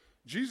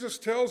 Jesus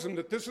tells him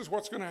that this is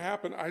what's going to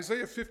happen.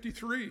 Isaiah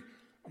 53,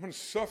 I'm going to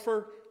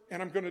suffer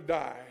and I'm going to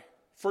die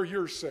for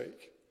your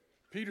sake.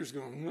 Peter's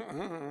going,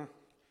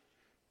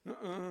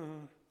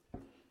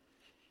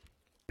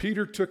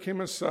 Peter took him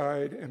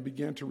aside and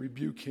began to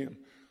rebuke him.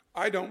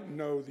 I don't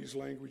know these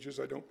languages,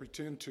 I don't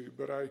pretend to,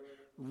 but I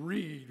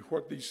read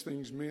what these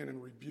things mean,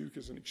 and rebuke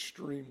is an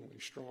extremely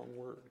strong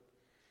word.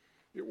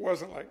 It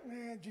wasn't like,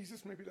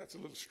 Jesus, maybe that's a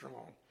little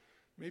strong.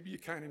 Maybe you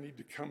kind of need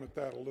to come at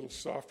that a little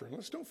softer. And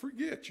let's don't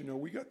forget,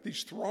 we got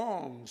these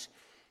throngs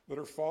that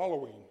are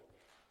following,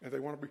 and they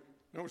want to be,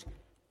 no, it's,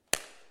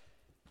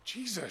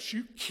 Jesus,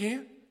 you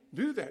can't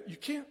do that. You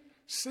can't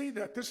say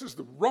that. This is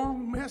the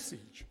wrong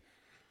message.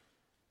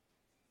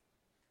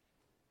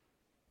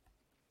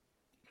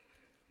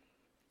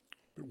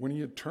 But when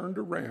he had turned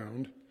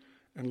around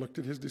and looked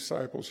at his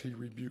disciples, he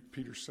rebuked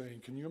Peter,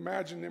 saying, can you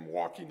imagine them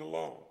walking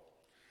along?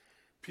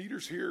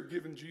 Peter's here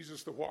giving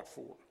Jesus the what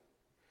for.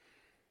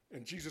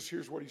 And Jesus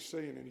hears what he's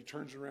saying, and he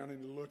turns around and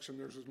he looks, and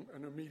there's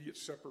an immediate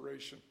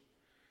separation.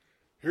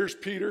 Here's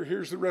Peter,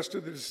 here's the rest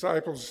of the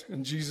disciples,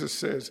 and Jesus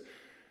says,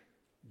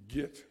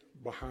 get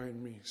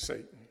behind me,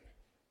 Satan.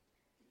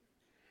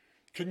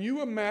 Can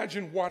you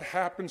imagine what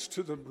happens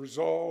to the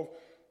resolve,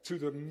 to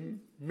the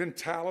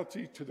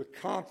mentality, to the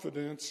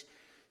confidence,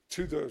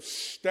 to the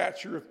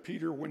stature of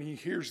Peter when he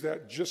hears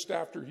that just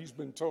after he's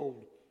been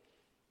told,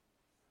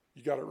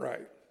 you got it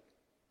right.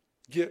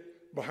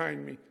 Get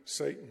behind me,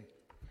 Satan.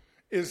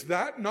 Is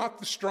that not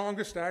the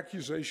strongest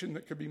accusation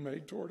that could be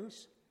made toward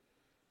us?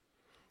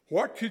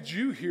 What could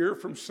you hear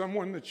from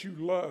someone that you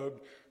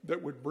loved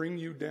that would bring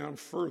you down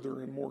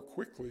further and more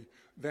quickly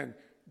than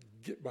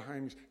get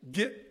behind me?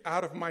 Get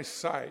out of my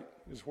sight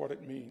is what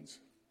it means.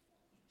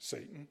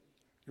 Satan,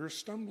 you're a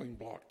stumbling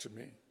block to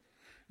me.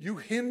 You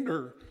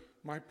hinder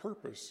my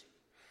purpose.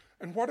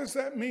 And what does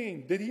that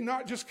mean? Did he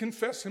not just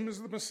confess him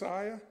as the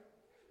Messiah?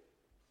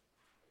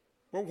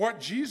 But what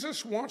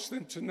Jesus wants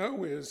them to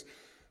know is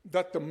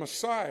that the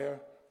Messiah,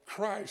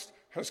 Christ,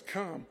 has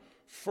come,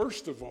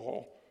 first of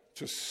all,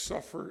 to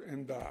suffer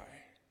and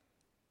die.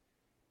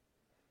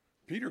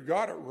 Peter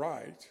got it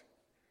right.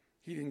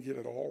 He didn't get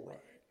it all right.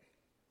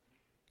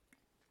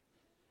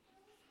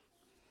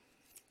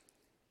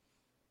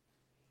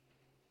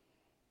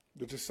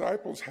 The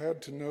disciples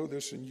had to know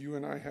this, and you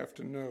and I have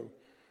to know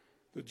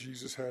that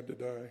Jesus had to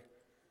die.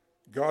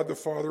 God the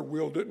Father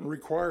willed it and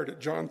required it.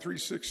 John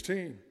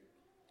 3:16.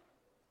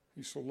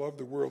 He so loved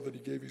the world that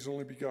he gave his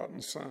only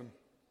begotten Son,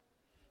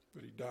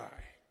 that he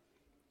die.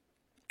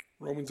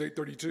 Romans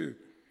 8:32.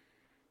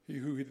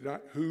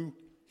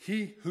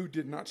 He who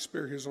did not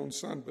spare his own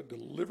Son, but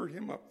delivered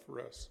him up for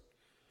us,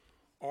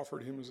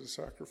 offered him as a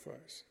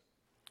sacrifice.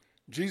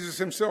 Jesus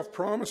himself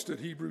promised it,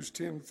 Hebrews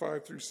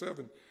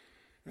 10:5-7.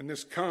 And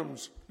this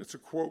comes, it's a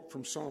quote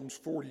from Psalms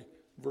 40,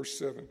 verse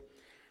 7.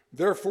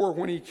 Therefore,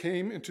 when he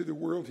came into the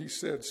world, he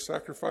said,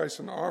 sacrifice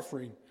and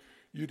offering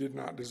you did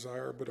not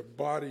desire, but a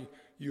body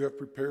you have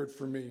prepared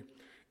for me.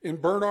 In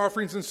burnt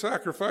offerings and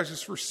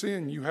sacrifices for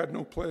sin you had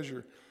no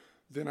pleasure.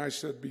 Then I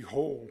said,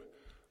 behold,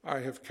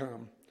 I have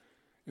come.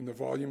 In the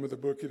volume of the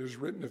book it is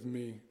written of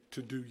me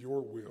to do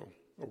your will,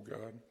 O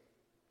God.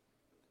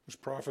 It was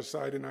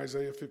prophesied in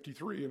Isaiah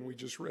 53, and we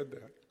just read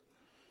that.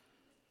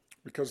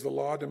 Because the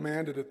law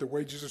demanded it, the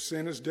wages of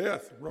sin is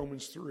death,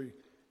 Romans 3.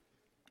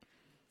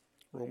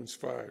 Romans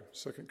 5,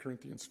 2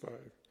 Corinthians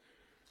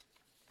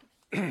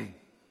 5.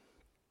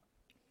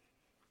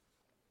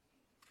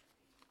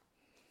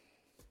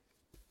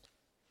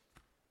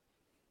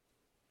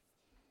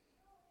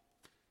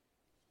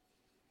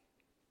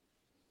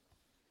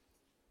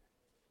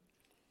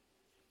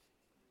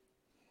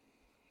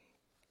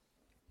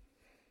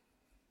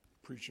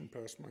 Preaching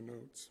past my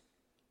notes.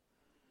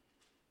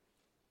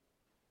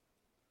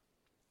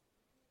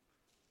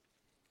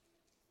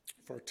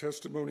 If our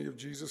testimony of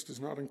Jesus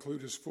does not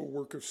include his full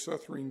work of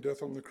suffering,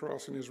 death on the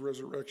cross, and his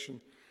resurrection,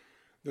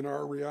 then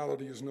our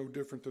reality is no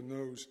different than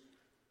those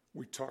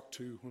we talked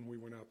to when we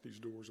went out these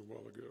doors a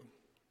while ago.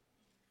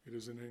 It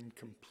is an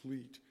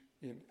incomplete,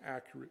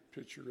 inaccurate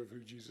picture of who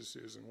Jesus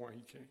is and why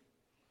he came.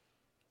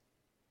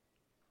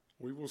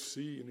 We will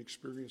see and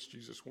experience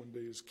Jesus one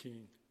day as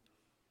King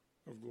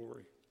of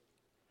glory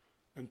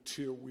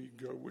until we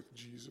go with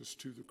Jesus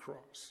to the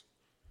cross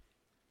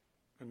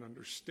and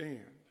understand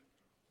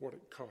what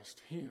it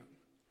cost him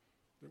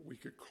that we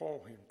could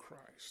call him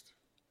Christ.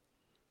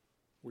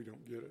 We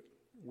don't get it.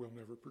 We'll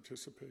never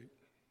participate.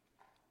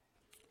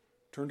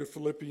 Turn to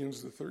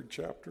Philippians, the 3rd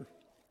chapter.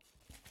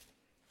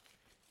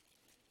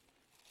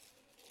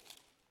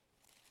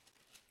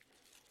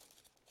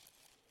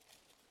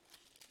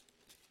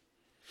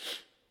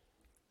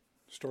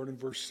 Start in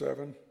verse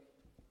 7.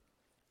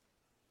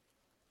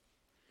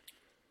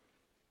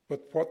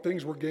 But what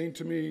things were gained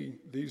to me,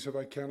 these have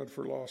I counted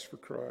loss for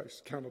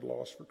Christ.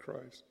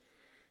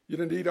 Yet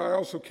indeed I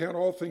also count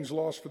all things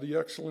lost for the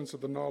excellence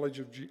of the knowledge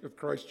of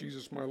Christ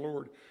Jesus my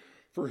Lord,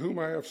 for whom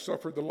I have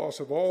suffered the loss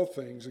of all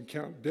things, and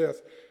count them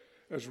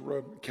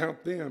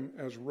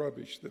as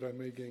rubbish, that I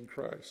may gain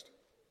Christ,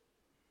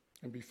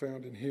 and be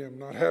found in him,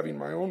 not having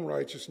my own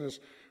righteousness,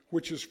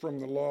 which is from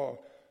the law,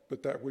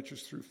 but that which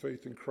is through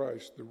faith in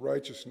Christ, the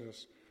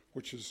righteousness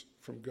which is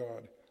from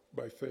God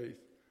by faith,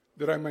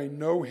 that I may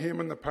know him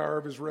in the power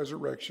of his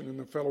resurrection and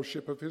the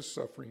fellowship of his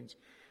sufferings,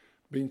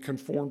 being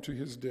conformed to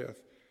his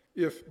death,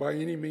 if by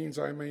any means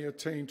I may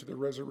attain to the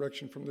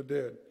resurrection from the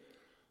dead.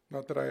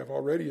 Not that I have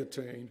already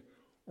attained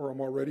or am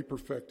already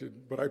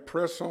perfected, but I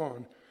press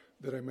on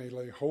that I may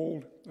lay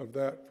hold of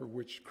that for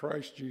which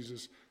Christ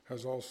Jesus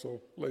has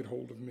also laid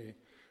hold of me.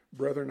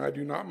 Brethren, I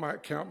do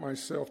not count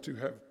myself to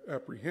have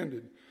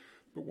apprehended,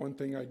 but one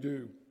thing I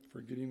do,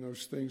 forgetting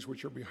those things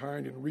which are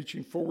behind and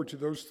reaching forward to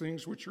those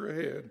things which are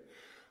ahead,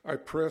 I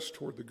press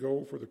toward the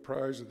goal for the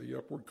prize of the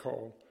upward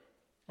call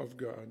of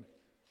God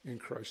in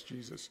Christ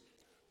Jesus.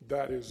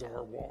 That is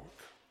our walk.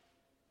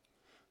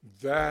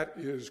 That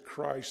is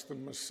Christ the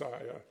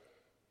Messiah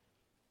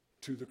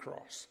to the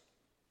cross.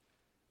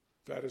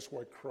 That is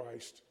why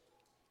Christ,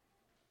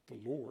 the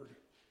Lord,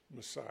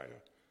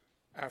 Messiah,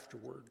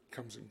 afterward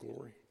comes in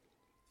glory.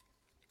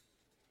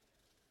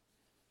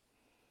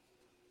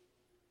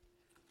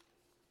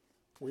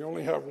 We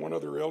only have one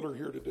other elder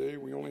here today.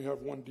 We only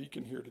have one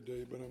deacon here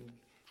today, but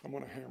I'm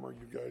going to hammer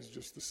you guys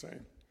just the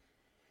same.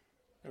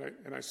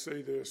 And I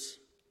say this,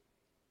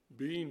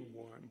 being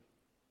one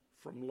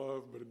from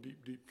love, but a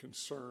deep, deep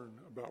concern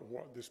about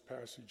what this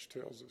passage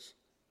tells us.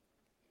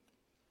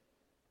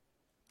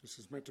 This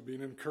is meant to be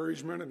an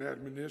encouragement, an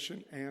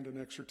admonition, and an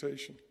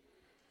exhortation.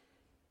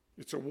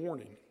 It's a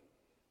warning.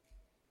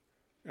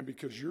 And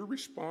because you're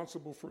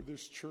responsible for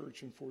this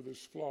church and for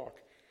this flock,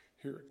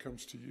 here it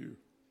comes to you.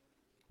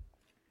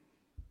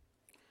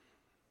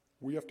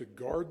 We have to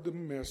guard the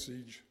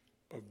message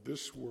of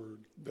this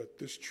word that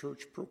this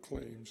church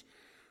proclaims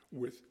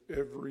with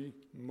every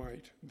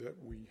might that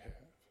we have.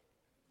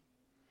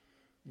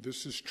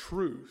 This is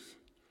truth.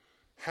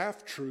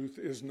 Half truth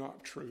is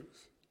not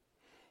truth.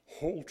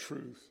 Whole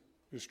truth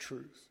is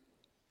truth.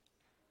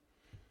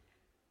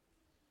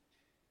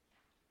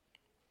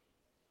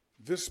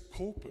 This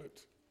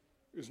pulpit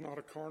is not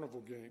a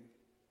carnival game.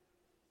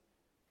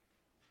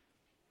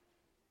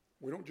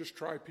 We don't just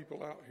try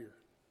people out here.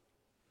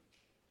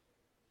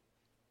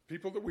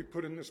 People that we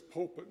put in this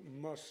pulpit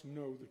must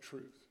know the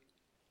truth.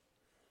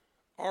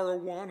 Our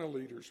Awana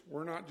leaders,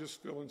 we're not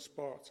just filling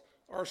spots.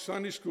 Our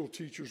Sunday school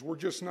teachers, we're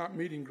just not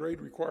meeting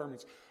grade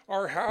requirements.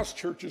 Our house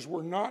churches,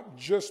 we're not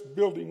just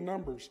building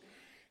numbers.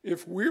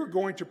 If we're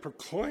going to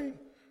proclaim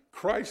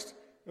Christ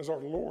as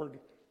our Lord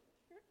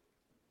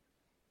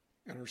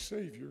and our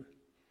Savior,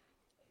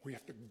 we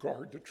have to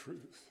guard the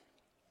truth.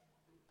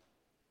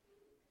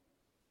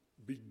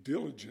 Be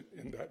diligent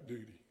in that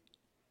duty.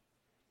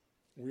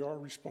 We are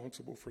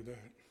responsible for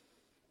that.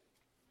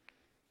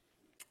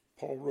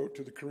 Paul wrote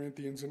to the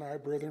Corinthians, "And I,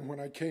 brethren, when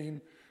I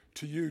came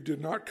to you, did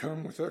not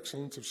come with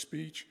excellence of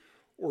speech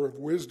or of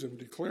wisdom,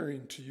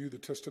 declaring to you the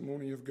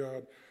testimony of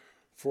God.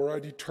 For I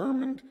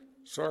determined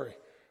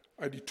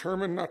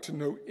not to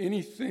know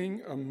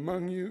anything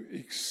among you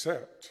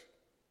except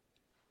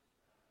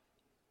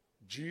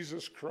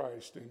Jesus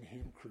Christ and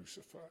him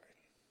crucified."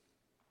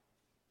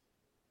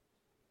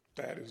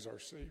 That is our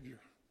Savior.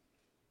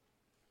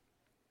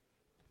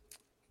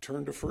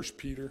 Turn to 1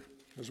 Peter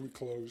as we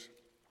close.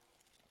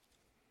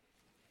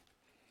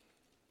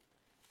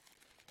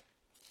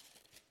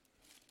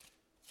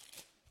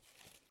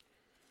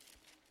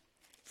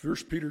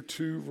 1 Peter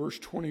 2, verse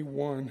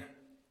 21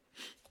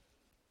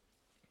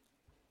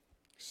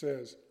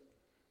 says,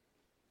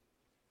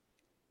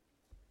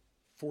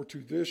 "For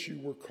to this you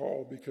were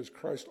called, because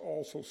Christ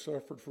also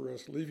suffered for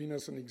us, leaving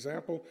us an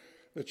example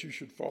that you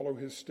should follow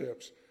his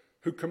steps,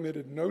 who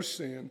committed no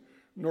sin,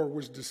 nor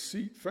was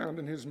deceit found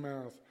in his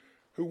mouth,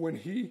 who when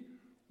he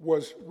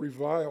was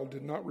reviled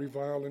did not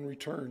revile in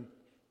return.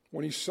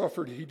 When he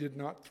suffered, he did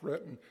not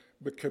threaten,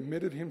 but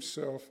committed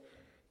himself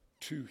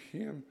to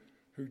him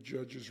who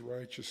judges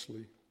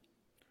righteously,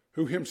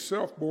 who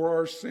himself bore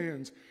our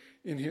sins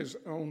in his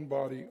own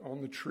body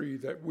on the tree,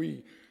 that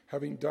we,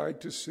 having died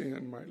to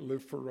sin, might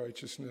live for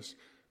righteousness,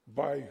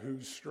 by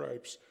whose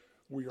stripes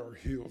we are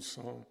healed,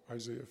 Psalm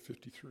Isaiah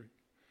 53.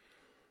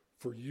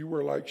 For you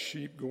were like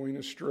sheep going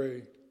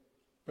astray,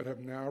 but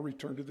have now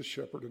returned to the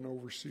shepherd and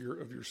overseer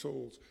of your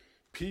souls.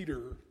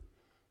 Peter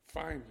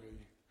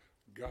finally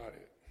got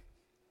it.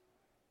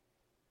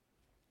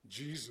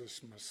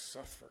 Jesus must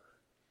suffer.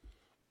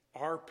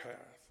 Our path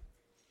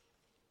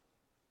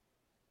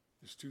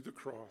is to the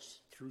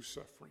cross through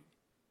suffering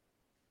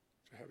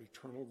to have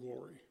eternal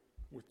glory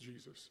with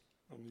Jesus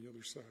on the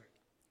other side.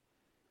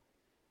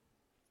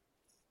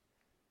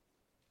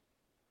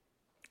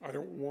 I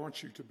don't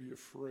want you to be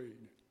afraid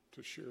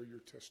to share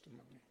your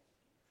testimony.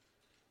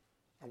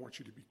 I want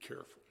you to be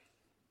careful.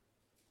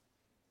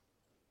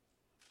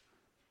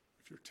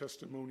 If your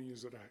testimony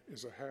is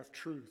a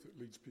half-truth that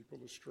leads people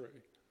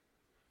astray,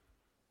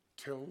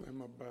 tell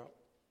them about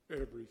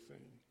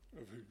everything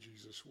of who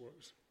Jesus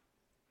was.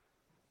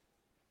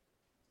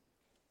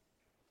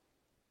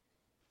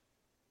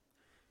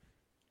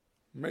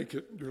 Make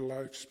it your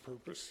life's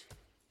purpose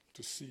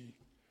to see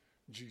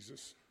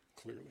Jesus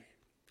clearly.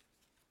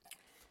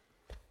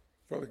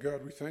 Father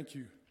God, we thank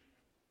you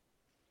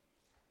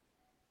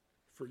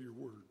for your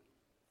word.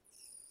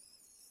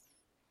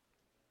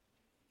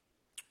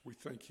 We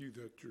thank you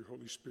that your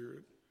Holy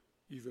Spirit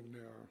even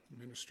now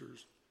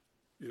ministers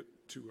it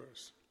to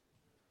us.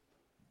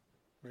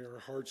 May our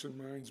hearts and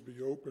minds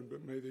be open,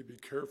 but may they be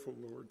careful,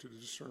 Lord, to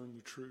discern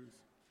the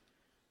truth.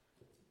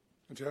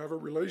 And to have a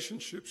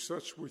relationship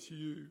such with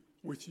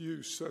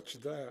you such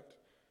that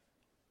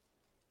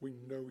we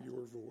know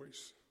your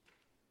voice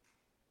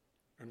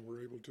and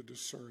we're able to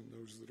discern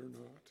those that are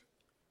not.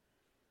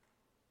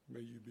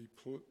 May you be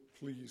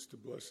pleased to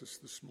bless us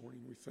this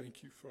morning. We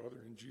thank you,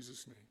 Father, in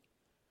Jesus' name.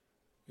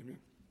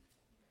 Amen.